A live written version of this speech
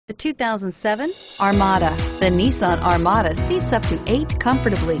The 2007 Armada. The Nissan Armada seats up to 8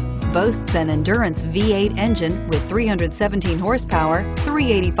 comfortably, boasts an endurance V8 engine with 317 horsepower,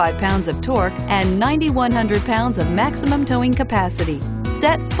 385 pounds of torque, and 9,100 pounds of maximum towing capacity.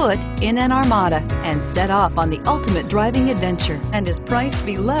 Set foot in an Armada and set off on the ultimate driving adventure and is priced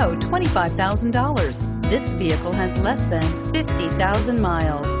below $25,000. This vehicle has less than 50,000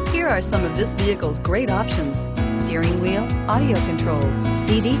 miles. Here are some of this vehicle's great options: steering wheel audio controls,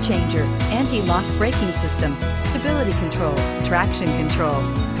 CD changer, anti-lock braking system, stability control, traction control,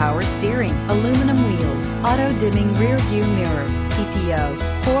 power steering, aluminum wheels, auto dimming rear view mirror, PPO,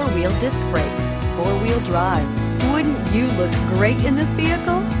 4-wheel disc brakes, 4-wheel drive. Wouldn't you look great in this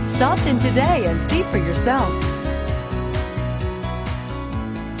vehicle? Stop in today and see for yourself.